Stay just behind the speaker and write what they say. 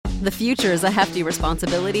The future is a hefty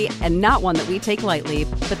responsibility and not one that we take lightly,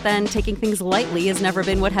 but then taking things lightly has never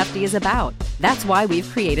been what Hefty is about. That's why we've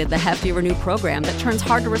created the Hefty Renew program that turns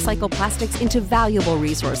hard-to-recycle plastics into valuable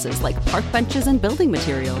resources like park benches and building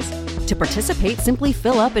materials. To participate, simply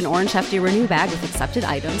fill up an orange Hefty Renew bag with accepted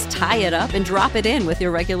items, tie it up, and drop it in with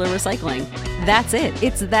your regular recycling. That's it.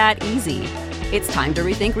 It's that easy. It's time to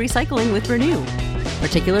rethink recycling with Renew.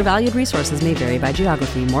 Particular valued resources may vary by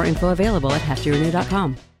geography. More info available at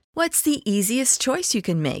heftyrenew.com. What's the easiest choice you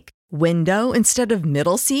can make? Window instead of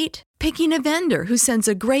middle seat? Picking a vendor who sends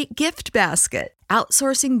a great gift basket?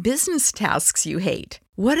 Outsourcing business tasks you hate?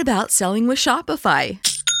 What about selling with Shopify?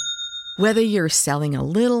 Whether you're selling a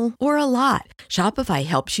little or a lot, Shopify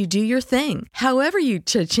helps you do your thing, however you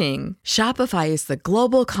cha-ching. Shopify is the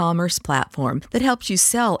global commerce platform that helps you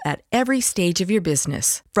sell at every stage of your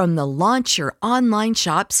business. From the launch your online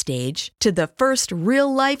shop stage to the first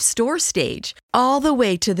real-life store stage, all the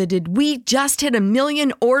way to the did we just hit 1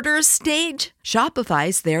 million orders stage.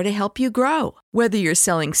 Shopify's there to help you grow. Whether you're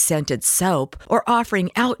selling scented soap or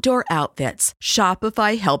offering outdoor outfits,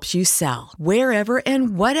 Shopify helps you sell. Wherever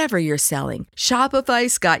and whatever you're selling,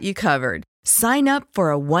 Shopify's got you covered. Sign up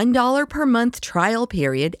for a $1 per month trial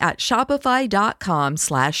period at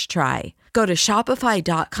shopify.com/try. Go to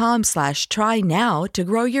shopify.com/try now to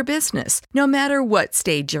grow your business, no matter what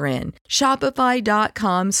stage you're in.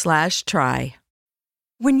 Shopify.com/try.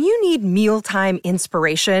 When you need mealtime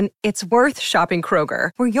inspiration, it's worth shopping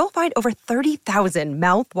Kroger, where you'll find over 30,000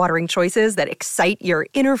 mouth-watering choices that excite your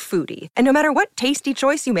inner foodie. And no matter what tasty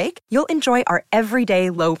choice you make, you'll enjoy our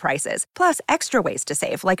everyday low prices, plus extra ways to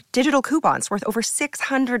save, like digital coupons worth over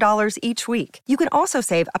 $600 each week. You can also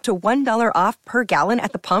save up to $1 off per gallon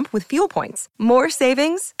at the pump with fuel points. More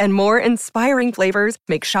savings and more inspiring flavors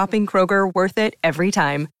make shopping Kroger worth it every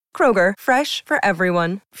time. Kroger, fresh for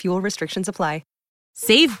everyone. Fuel restrictions apply.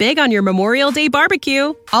 Save big on your Memorial Day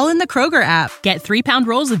barbecue, all in the Kroger app. Get 3-pound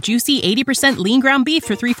rolls of juicy 80% lean ground beef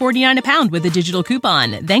for $3.49 a pound with a digital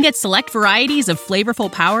coupon. Then get select varieties of flavorful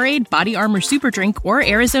Powerade, Body Armor Super Drink, or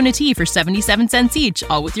Arizona tea for 77 cents each,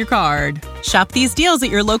 all with your card. Shop these deals at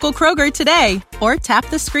your local Kroger today, or tap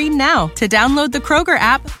the screen now to download the Kroger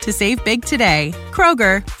app to save big today.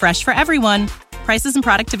 Kroger, fresh for everyone. Prices and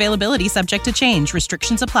product availability subject to change.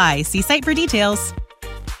 Restrictions apply. See site for details.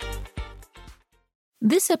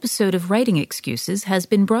 This episode of Writing Excuses has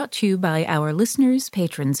been brought to you by our listeners,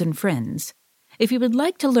 patrons, and friends. If you would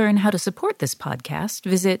like to learn how to support this podcast,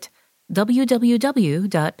 visit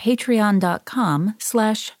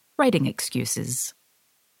www.patreon.com/writingexcuses.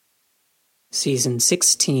 Season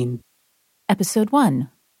 16. Episode 1.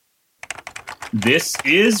 This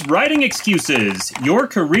is Writing Excuses. Your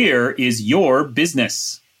career is your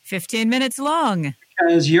business. 15 minutes long.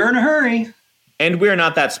 Because you're in a hurry. And we're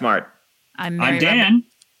not that smart. I'm Dan.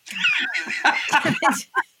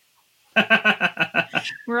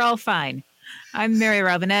 We're all fine. I'm Mary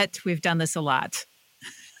Robinette. We've done this a lot.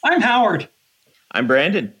 I'm Howard. I'm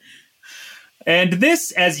Brandon. And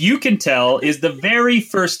this, as you can tell, is the very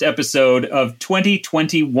first episode of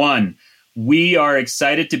 2021. We are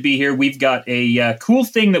excited to be here. We've got a cool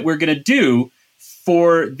thing that we're going to do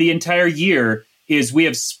for the entire year is we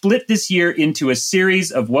have split this year into a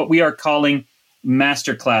series of what we are calling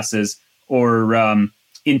masterclasses, or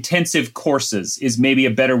intensive courses is maybe a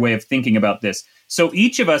better way of thinking about this. So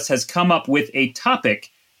each of us has come up with a topic,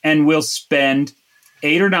 and we'll spend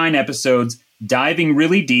 8 or 9 episodes diving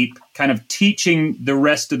really deep, kind of teaching the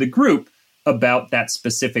rest of the group about that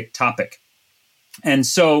specific topic. And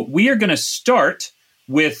so we are going to start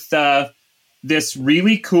with this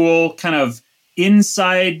really cool kind of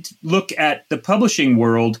inside look at the publishing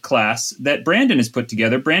world class that Brandon has put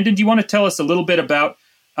together. Brandon, do you want to tell us a little bit about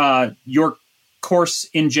your course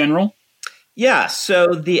in general? Yeah,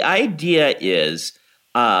 so the idea is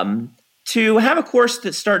to have a course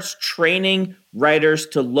that starts training writers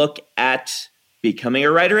to look at becoming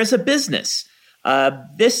a writer as a business.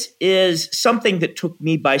 This is something that took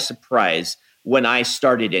me by surprise when I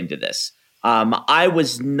started into this. I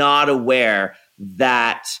was not aware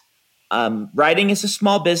that writing is a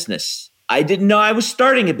small business. I didn't know I was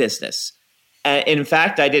starting a business. In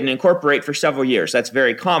fact, I didn't incorporate for several years. That's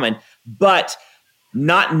very common. But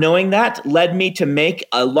not knowing that led me to make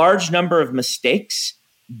a large number of mistakes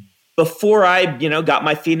before I, got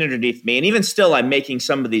my feet underneath me. And even still, I'm making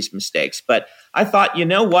some of these mistakes. But I thought, you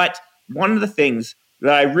know what? One of the things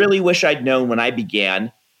that I really wish I'd known when I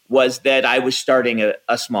began was that I was starting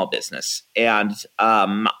a small business. And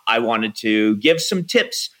I wanted to give some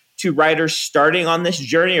tips to writers starting on this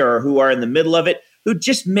journey or who are in the middle of it, who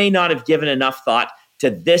just may not have given enough thought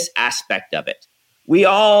to this aspect of it. we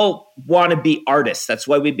all want to be artists. That's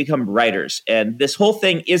why we become writers. And this whole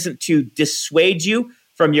thing isn't to dissuade you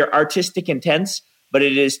from your artistic intents, but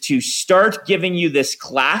it is to start giving you this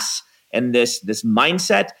class and this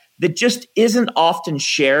mindset that just isn't often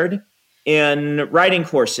shared in writing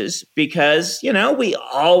courses because, we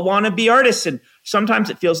all want to be artists. And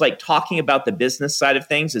sometimes it feels like talking about the business side of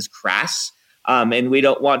things is crass. And we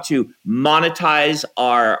don't want to monetize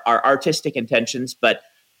our artistic intentions. But,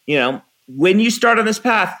 when you start on this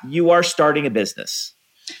path, you are starting a business.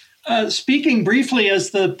 Speaking briefly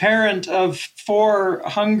as the parent of 4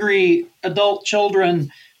 hungry adult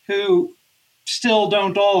children who still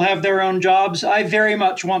don't all have their own jobs, I very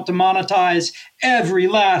much want to monetize every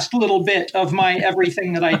last little bit of my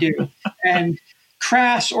everything that I do. And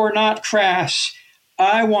crass or not crass,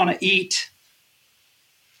 I want to eat.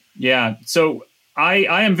 Yeah. So I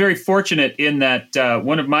am very fortunate in that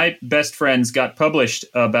one of my best friends got published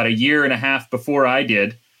about 1.5 years before I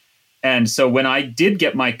did. And so when I did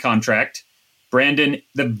get my contract, Brandon,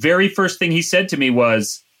 the very first thing he said to me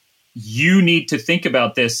was, you need to think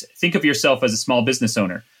about this. Think of yourself as a small business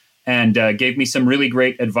owner, and gave me some really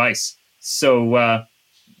great advice. So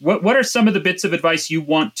what are some of the bits of advice you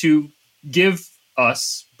want to give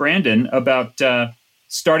us, Brandon, about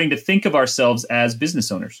starting to think of ourselves as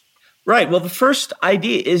business owners? Right. Well, the first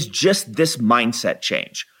idea is just this mindset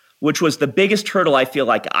change, which was the biggest hurdle I feel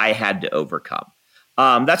like I had to overcome.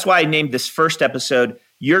 That's why I named this first episode,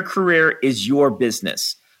 Your Career is Your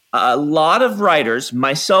Business. A lot of writers,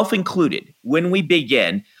 myself included, when we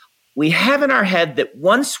begin, we have in our head that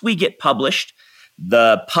once we get published,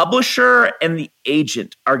 the publisher and the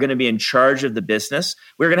agent are going to be in charge of the business.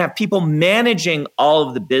 We're going to have people managing all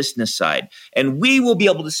of the business side, and we will be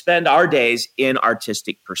able to spend our days in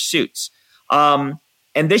artistic pursuits. And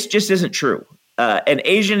this just isn't true. An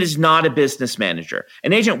agent is not a business manager.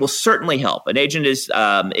 An agent will certainly help. An agent is,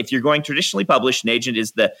 if you're going traditionally published, an agent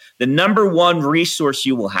is the number one resource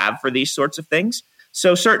you will have for these sorts of things.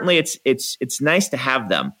 So certainly it's nice to have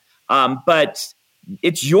them. But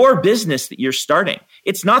it's your business that you're starting.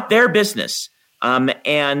 It's not their business.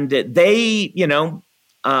 And they,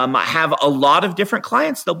 have a lot of different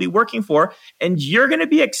clients they'll be working for, and you're going to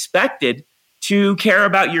be expected to care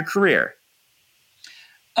about your career.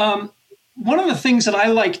 One of the things that I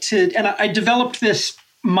like to, and I developed this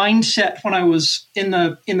mindset when I was in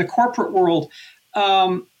the corporate world.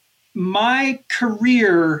 My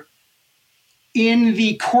career in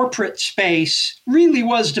the corporate space really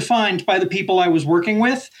was defined by the people I was working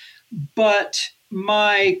with, but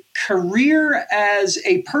my career as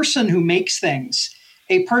a person who makes things,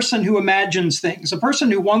 a person who imagines things, a person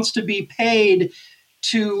who wants to be paid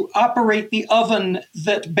to operate the oven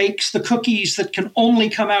that bakes the cookies that can only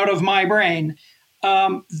come out of my brain,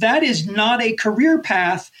 that is not a career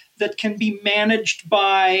path that can be managed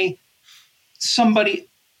by somebody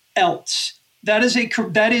else. That is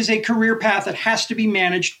a career path that has to be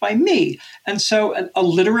managed by me. And so a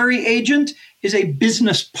literary agent is a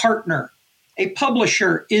business partner. A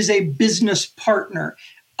publisher is a business partner.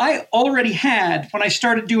 I already had, when I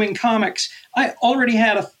started doing comics, I already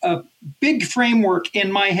had a big framework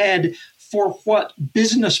in my head for what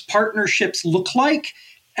business partnerships look like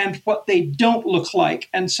and what they don't look like.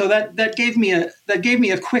 And so that gave me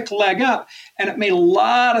a quick leg up, and it made a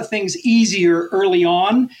lot of things easier early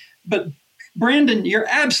on. But Brandon, you're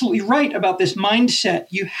absolutely right about this mindset.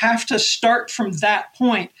 You have to start from that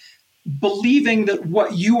point, believing that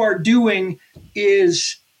what you are doing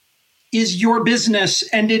is your business,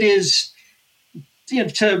 and it is,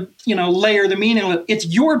 to layer the meaning of it, it's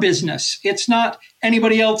your business. It's not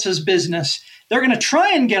anybody else's business. They're going to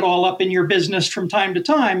try and get all up in your business from time to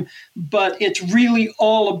time, but it's really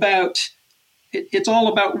all about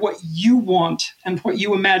what you want and what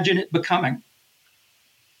you imagine it becoming.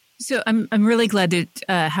 So I'm really glad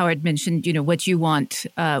that Howard mentioned, what you want,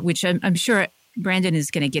 which I'm sure Brandon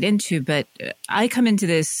is going to get into. But I come into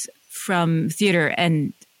this from theater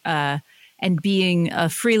and being a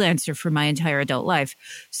freelancer for my entire adult life.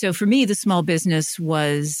 So for me, the small business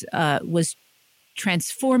was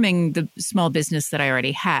transforming the small business that I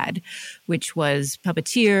already had, which was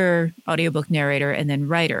puppeteer, audiobook narrator, and then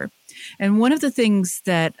writer. And one of the things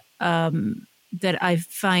that I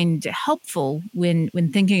find helpful when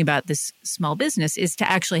thinking about this small business is to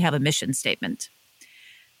actually have a mission statement.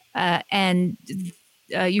 And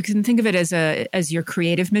you can think of it as your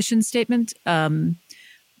creative mission statement,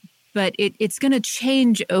 but it's going to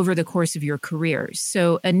change over the course of your career.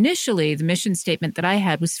 So initially, the mission statement that I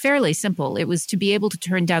had was fairly simple. It was to be able to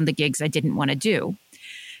turn down the gigs I didn't want to do.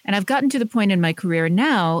 And I've gotten to the point in my career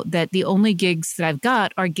now that the only gigs that I've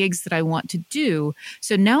got are gigs that I want to do.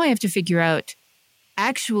 So now I have to figure out,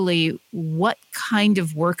 actually, what kind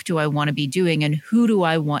of work do I want to be doing and who do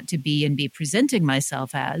I want to be and be presenting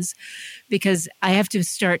myself as? Because I have to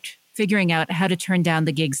start figuring out how to turn down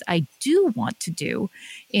the gigs I do want to do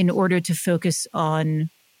in order to focus on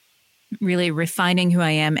really refining who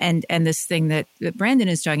I am and this thing that Brandon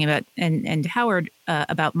is talking about and Howard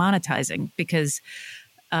about monetizing, because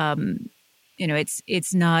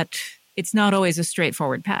it's not always a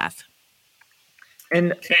straightforward path.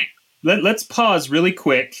 And okay, let's pause really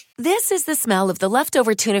quick. This is the smell of the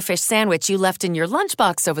leftover tuna fish sandwich you left in your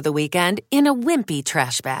lunchbox over the weekend in a wimpy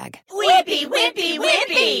trash bag. Wimpy, wimpy,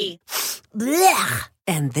 wimpy! Blech!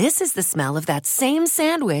 And this is the smell of that same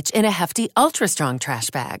sandwich in a Hefty Ultra Strong trash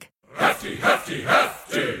bag. Hefty, hefty,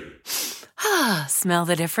 hefty! Ah, smell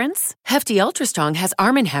the difference? Hefty Ultra Strong has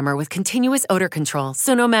Arm & Hammer with continuous odor control,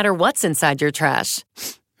 so no matter what's inside your trash,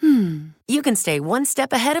 you can stay one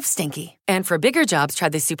step ahead of stinky. And for bigger jobs, try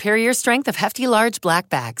the superior strength of Hefty Large Black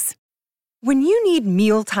Bags. When you need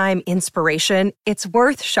mealtime inspiration, it's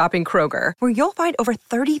worth shopping Kroger, where you'll find over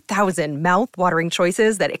 30,000 mouth-watering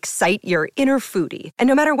choices that excite your inner foodie. And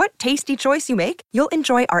no matter what tasty choice you make, you'll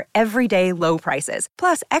enjoy our everyday low prices,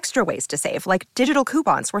 plus extra ways to save, like digital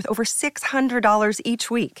coupons worth over $600 each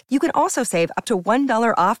week. You can also save up to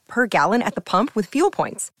 $1 off per gallon at the pump with fuel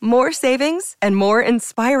points. More savings and more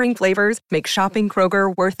inspiring flavors make shopping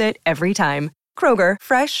Kroger worth it every time. Kroger,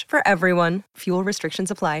 fresh for everyone. Fuel restrictions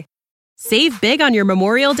apply. Save big on your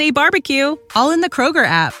Memorial Day barbecue, all in the Kroger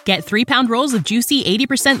app. Get 3-pound rolls of juicy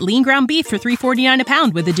 80% lean ground beef for $3.49 a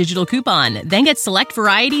pound with a digital coupon. Then get select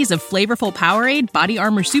varieties of flavorful Powerade, Body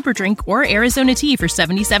Armor Super Drink, or Arizona tea for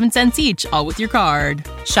 77 cents each, all with your card.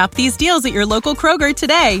 Shop these deals at your local Kroger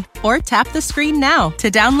today, or tap the screen now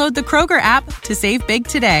to download the Kroger app to save big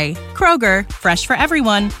today. Kroger, fresh for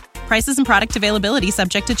everyone. Prices and product availability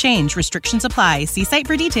subject to change. Restrictions apply. See site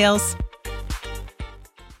for details.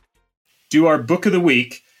 Do our book of the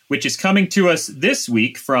week, which is coming to us this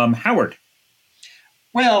week from Howard.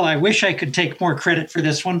 Well, I wish I could take more credit for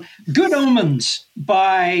this one. Good Omens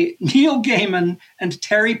by Neil Gaiman and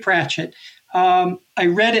Terry Pratchett. I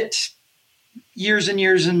read it years and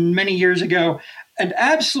years and many years ago and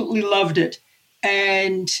absolutely loved it.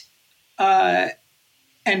 And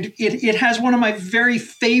it has one of my very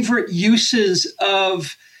favorite uses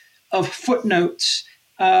of footnotes.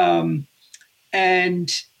 And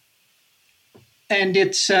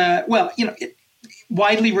it's,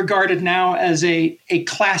 widely regarded now as a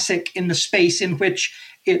classic in the space in which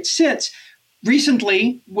it sits.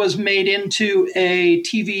 Recently was made into a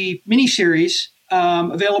TV miniseries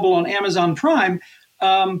available on Amazon Prime.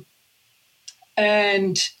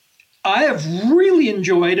 And I have really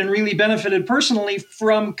enjoyed and really benefited personally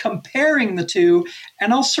from comparing the two.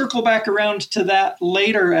 And I'll circle back around to that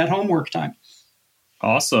later at homework time.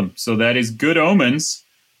 Awesome. So that is Good Omens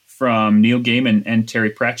from Neil Gaiman and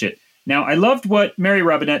Terry Pratchett. Now, I loved what Mary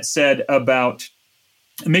Robinette said about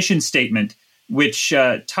a mission statement, which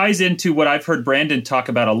ties into what I've heard Brandon talk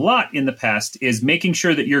about a lot in the past, is making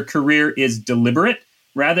sure that your career is deliberate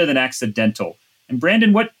rather than accidental. And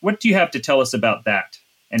Brandon, what do you have to tell us about that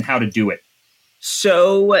and how to do it?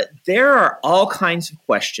 So there are all kinds of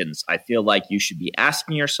questions I feel like you should be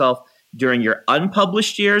asking yourself during your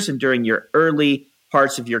unpublished years and during your early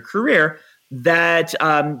parts of your career that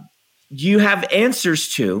you have answers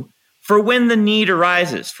to for when the need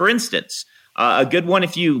arises. For instance, a good one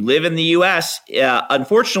if you live in the U.S.,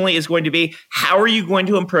 unfortunately, is going to be, how are you going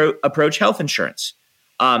to approach health insurance?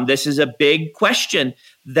 This is a big question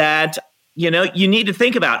that you need to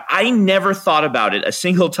think about. I never thought about it a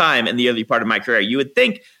single time in the early part of my career. You would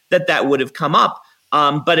think that would have come up,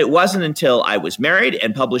 but it wasn't until I was married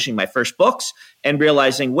and publishing my first books and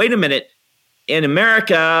realizing, wait a minute, in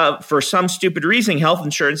America, for some stupid reason, health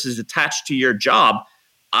insurance is attached to your job.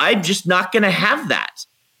 I'm just not going to have that.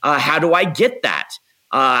 How do I get that?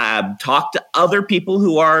 Talk to other people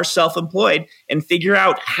who are self-employed and figure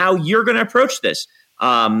out how you're going to approach this.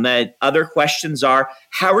 Other questions are,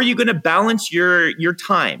 how are you going to balance your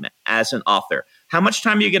time as an author? How much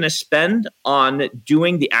time are you going to spend on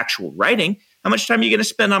doing the actual writing? How much time are you going to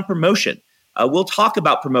spend on promotion? We'll talk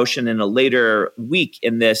about promotion in a later week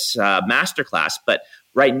in this masterclass. But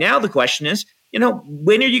right now, the question is,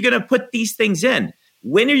 when are you going to put these things in?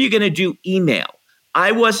 When are you going to do email?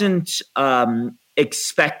 I wasn't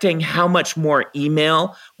expecting how much more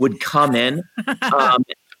email would come in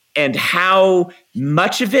and how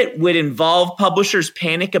much of it would involve publishers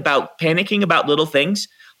panicking about little things.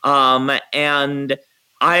 And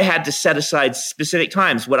I had to set aside specific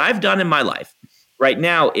times. What I've done in my life right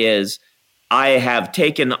now is I have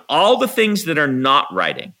taken all the things that are not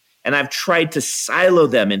writing and I've tried to silo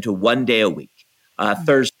them into one day a week.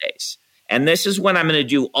 Thursdays. And this is when I'm going to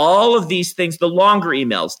do all of these things, the longer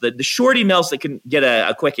emails, the short emails that can get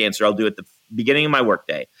a quick answer, I'll do at the beginning of my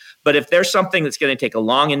workday. But if there's something that's going to take a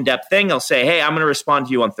long, in-depth thing, I'll say, hey, I'm going to respond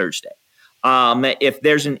to you on Thursday. If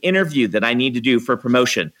there's an interview that I need to do for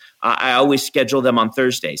promotion, I always schedule them on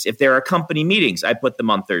Thursdays. If there are company meetings, I put them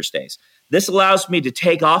on Thursdays. This allows me to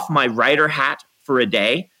take off my writer hat for a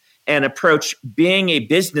day and approach being a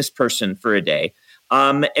business person for a day.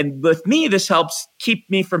 And with me, this helps keep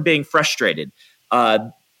me from being frustrated.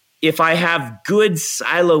 If I have good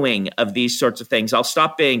siloing of these sorts of things, I'll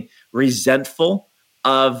stop being resentful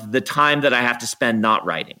of the time that I have to spend not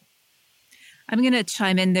writing. I'm going to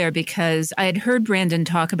chime in there because I had heard Brandon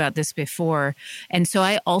talk about this before. And so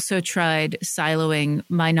I also tried siloing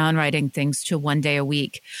my non-writing things to 1 day a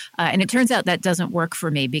week. And it turns out that doesn't work for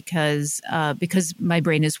me because my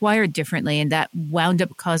brain is wired differently. And that wound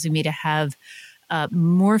up causing me to have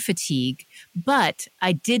more fatigue. But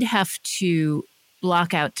I did have to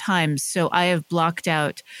block out times. So I have blocked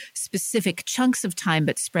out specific chunks of time,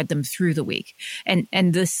 but spread them through the week. And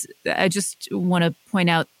this, I just want to point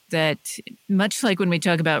out that much like when we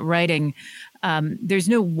talk about writing, there's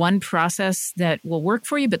no one process that will work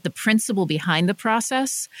for you, but the principle behind the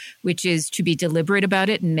process, which is to be deliberate about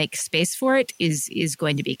it and make space for it, is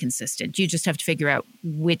going to be consistent. You just have to figure out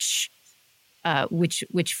which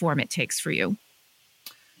form it takes for you.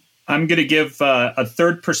 I'm going to give a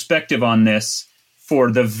third perspective on this for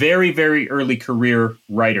the very, very early career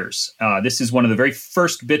writers. This is one of the very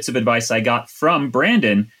first bits of advice I got from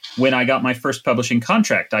Brandon when I got my first publishing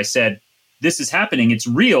contract. I said, this is happening. It's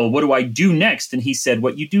real. What do I do next? And he said,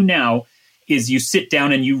 what you do now is you sit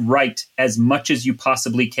down and you write as much as you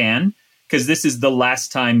possibly can, because this is the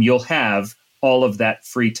last time you'll have all of that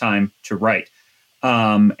free time to write.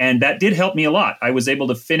 And that did help me a lot. I was able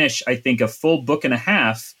to finish, I think, a full book and a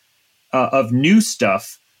half of new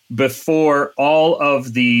stuff before all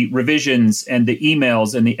of the revisions and the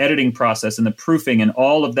emails and the editing process and the proofing and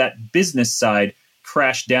all of that business side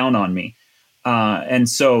crashed down on me. And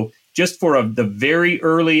so just for the very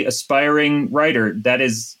early aspiring writer, that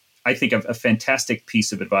is, I think, a fantastic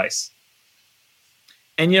piece of advice.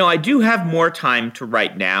 And, I do have more time to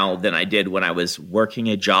write now than I did when I was working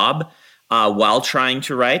a job while trying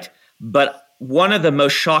to write. But one of the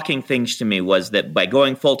most shocking things to me was that by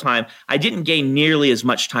going full-time, I didn't gain nearly as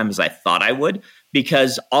much time as I thought I would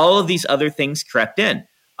because all of these other things crept in.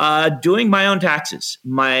 Doing my own taxes.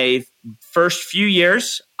 My first few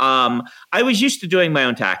years, I was used to doing my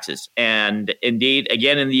own taxes. And indeed,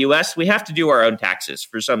 again, in the US, we have to do our own taxes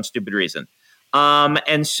for some stupid reason.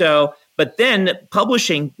 But then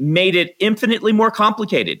publishing made it infinitely more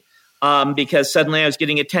complicated. Because suddenly I was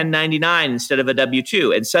getting a 1099 instead of a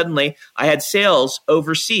W-2. And suddenly I had sales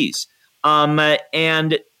overseas.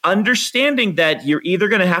 And understanding that you're either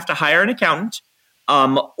going to have to hire an accountant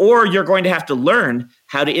or you're going to have to learn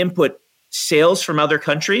how to input sales from other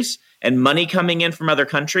countries and money coming in from other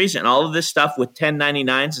countries and all of this stuff with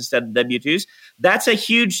 1099s instead of W-2s. That's a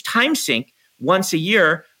huge time sink once a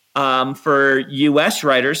year for U.S.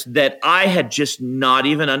 writers that I had just not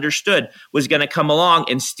even understood was going to come along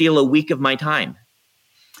and steal a week of my time.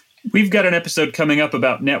 We've got an episode coming up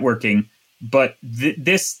about networking, but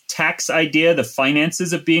this tax idea, the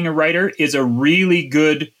finances of being a writer, is a really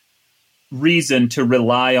good reason to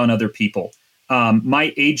rely on other people.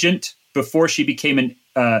 My agent, before she became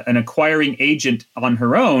an acquiring agent on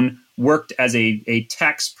her own, worked as a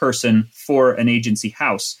tax person for an agency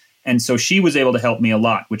house. And so she was able to help me a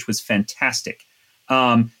lot, which was fantastic.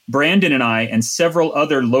 Brandon and I and several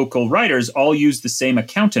other local writers all use the same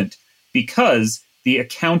accountant because the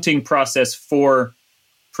accounting process for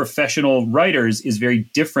professional writers is very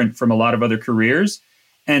different from a lot of other careers.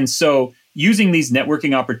 And so using these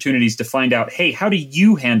networking opportunities to find out, hey, how do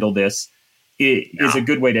you handle this is a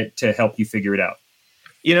good way to help you figure it out.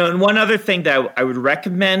 And one other thing that I would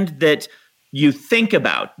recommend that you think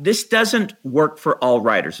about, this doesn't work for all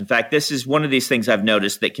writers. In fact, this is one of these things I've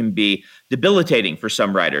noticed that can be debilitating for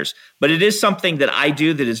some writers, but it is something that I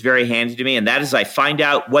do that is very handy to me. And that is I find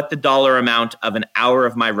out what the dollar amount of an hour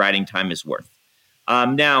of my writing time is worth.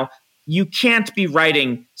 Now, you can't be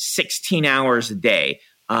writing 16 hours a day.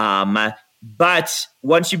 But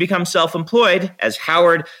once you become self-employed, as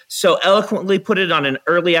Howard so eloquently put it on an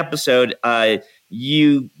early episode,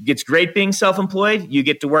 it's great being self-employed. You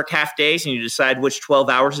get to work half days and you decide which 12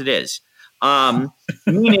 hours it is.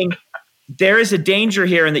 Meaning there is a danger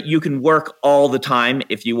here in that you can work all the time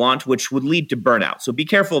if you want, which would lead to burnout. So be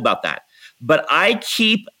careful about that. But I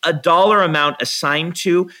keep a dollar amount assigned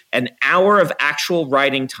to an hour of actual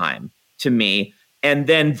writing time to me And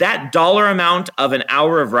then that dollar amount of an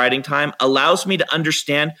hour of writing time allows me to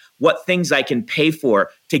understand what things I can pay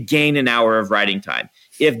for to gain an hour of writing time.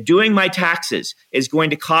 If doing my taxes is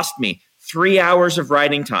going to cost me 3 hours of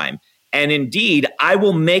writing time, and indeed I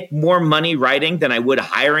will make more money writing than I would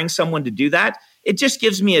hiring someone to do that, it just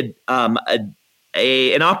gives me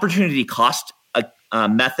an opportunity cost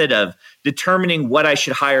method of determining what I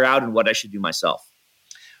should hire out and what I should do myself.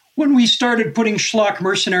 When we started putting Schlock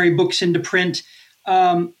Mercenary books into print,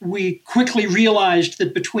 we quickly realized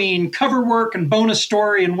that between cover work and bonus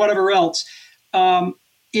story and whatever else,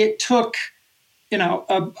 it took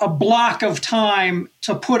a block of time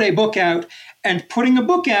to put a book out, and putting a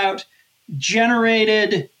book out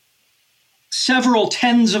generated several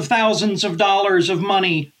tens of thousands of dollars of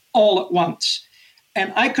money all at once.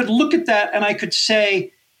 And I could look at that and I could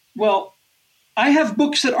say, well, I have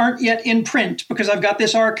books that aren't yet in print because I've got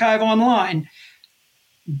this archive online.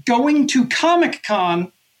 Going to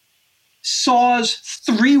Comic-Con saws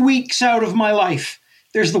 3 weeks out of my life.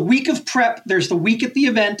 There's the week of prep, there's the week at the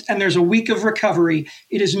event, and there's a week of recovery.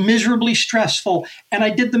 It is miserably stressful. And I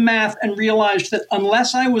did the math and realized that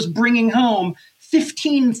unless I was bringing home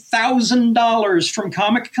 $15,000 from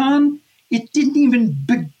Comic-Con, it didn't even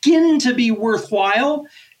begin to be worthwhile.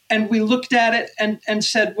 And we looked at it and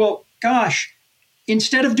said, well, gosh,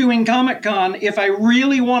 instead of doing Comic-Con, if I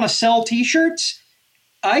really want to sell T-shirts,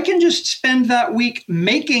 I can just spend that week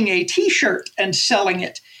making a T-shirt and selling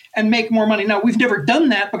it and make more money. Now, we've never done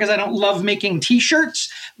that because I don't love making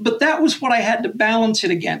T-shirts, but that was what I had to balance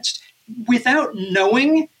it against. Without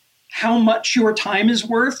knowing how much your time is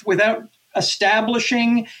worth, without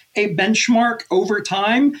establishing a benchmark over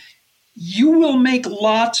time, you will make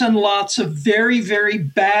lots and lots of very, very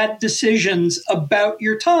bad decisions about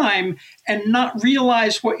your time and not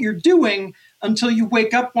realize what you're doing until you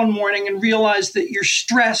wake up one morning and realize that you're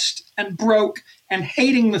stressed and broke and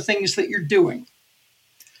hating the things that you're doing.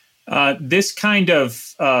 This kind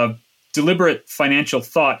of deliberate financial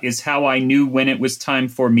thought is how I knew when it was time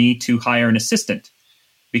for me to hire an assistant,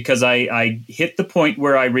 because I hit the point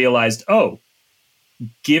where I realized,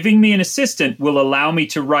 giving me an assistant will allow me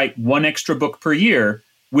to write one extra book per year,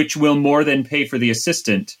 which will more than pay for the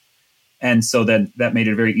assistant. And so then that made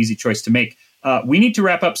it a very easy choice to make. We need to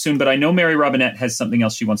wrap up soon, but I know Mary Robinette has something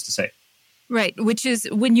else she wants to say. Right, which is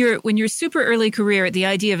when you're super early career, the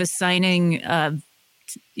idea of assigning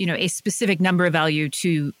a specific number of value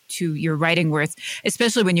to your writing worth,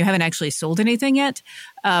 especially when you haven't actually sold anything yet,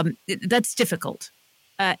 that's difficult.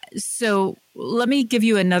 So let me give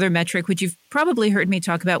you another metric, which you've probably heard me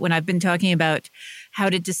talk about when I've been talking about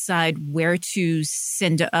how to decide where to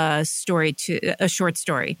send a short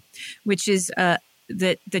story, which is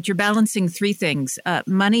that you're balancing three things: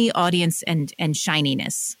 money, audience, and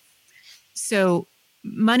shininess. So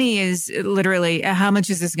money is literally how much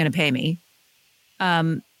is this going to pay me,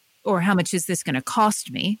 or how much is this going to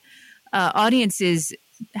cost me. Audience is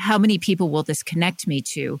how many people will this connect me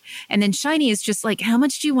to? And then shiny is just like, how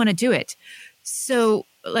much do you want to do it? So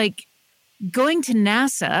like going to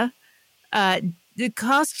NASA, it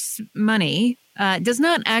costs money, does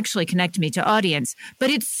not actually connect me to audience,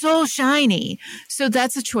 but it's so shiny. So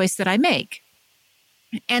that's a choice that I make.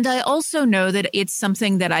 And I also know that it's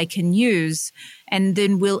something that I can use and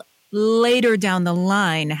then will later down the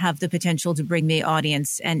line have the potential to bring me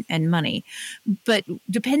audience and money. But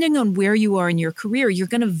depending on where you are in your career, you're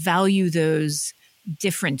going to value those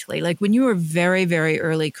differently. Like when you are very, very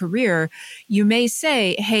early career, you may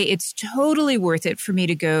say, hey, it's totally worth it for me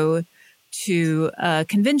to go to a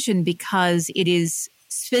convention because it is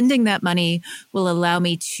spending that money will allow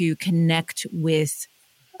me to connect with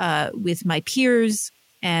my peers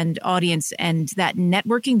and audience, and that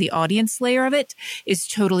networking, the audience layer of it is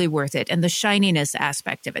totally worth it. And the shininess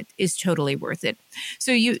aspect of it is totally worth it.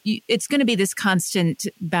 So it's going to be this constant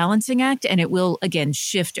balancing act, and it will, again,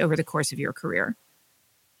 shift over the course of your career.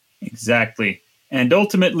 Exactly. And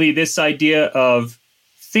ultimately, this idea of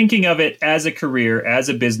thinking of it as a career, as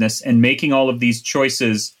a business, and making all of these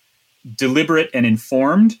choices deliberate and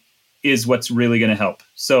informed is what's really going to help.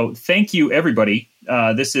 So thank you, everybody.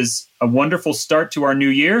 This is a wonderful start to our new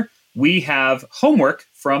year. We have homework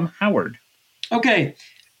from Howard. Okay.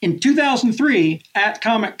 In 2003 at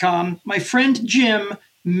Comic-Con, my friend Jim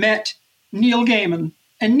met Neil Gaiman.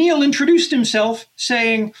 And Neil introduced himself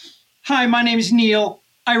saying, "Hi, my name is Neil.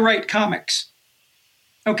 I write comics."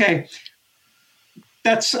 Okay.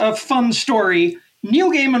 That's a fun story. Neil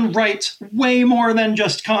Gaiman writes way more than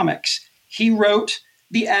just comics. He wrote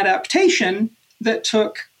the adaptation that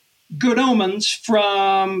took Good Omens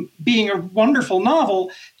from being a wonderful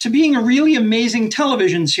novel to being a really amazing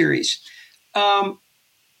television series.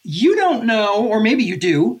 you don't know, or maybe you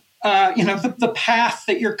do, the path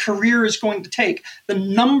that your career is going to take, the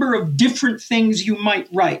number of different things you might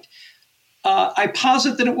write. I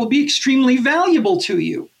posit that it will be extremely valuable to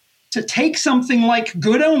you to take something like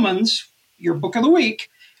Good Omens, your book of the week,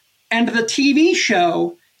 and the TV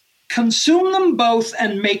show, consume them both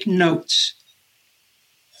and make notes.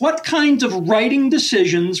 What kinds of writing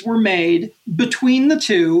decisions were made between the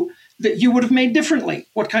two that you would have made differently?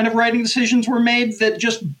 What kind of writing decisions were made that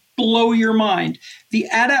just blow your mind? The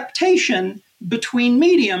adaptation between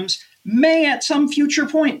mediums may at some future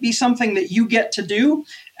point be something that you get to do.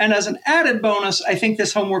 And as an added bonus, I think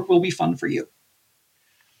this homework will be fun for you.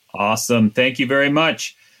 Awesome. Thank you very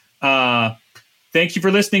much. Thank you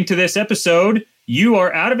for listening to this episode. You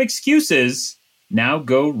are out of excuses. Now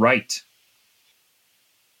go write.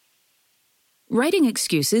 Writing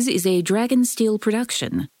Excuses is a Dragonsteel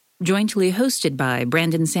production, jointly hosted by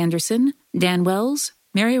Brandon Sanderson, Dan Wells,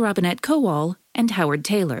 Mary Robinette Kowal, and Howard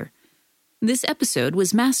Taylor. This episode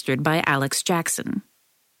was mastered by Alex Jackson.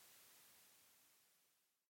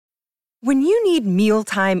 When you need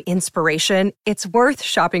mealtime inspiration, it's worth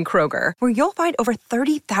shopping Kroger, where you'll find over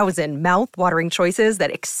 30,000 mouth-watering choices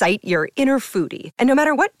that excite your inner foodie. And no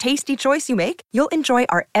matter what tasty choice you make, you'll enjoy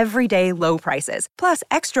our everyday low prices, plus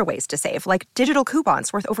extra ways to save, like digital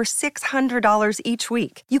coupons worth over $600 each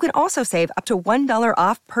week. You can also save up to $1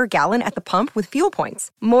 off per gallon at the pump with fuel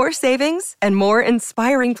points. More savings and more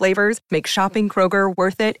inspiring flavors make shopping Kroger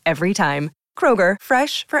worth it every time. Kroger,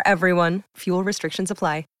 fresh for everyone. Fuel restrictions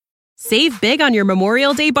apply. Save big on your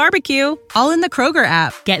Memorial Day barbecue, all in the Kroger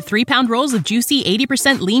app. Get 3-pound rolls of juicy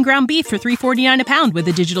 80% lean ground beef for $3.49 a pound with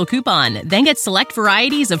a digital coupon. Then get select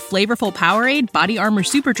varieties of flavorful Powerade, Body Armor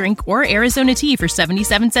Super Drink, or Arizona tea for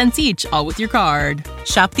 77 cents each, all with your card.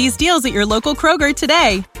 Shop these deals at your local Kroger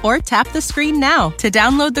today, or tap the screen now to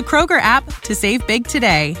download the Kroger app to save big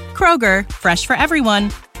today. Kroger, fresh for everyone.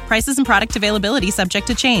 Prices and product availability subject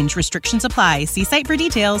to change. Restrictions apply. See site for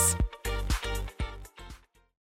details.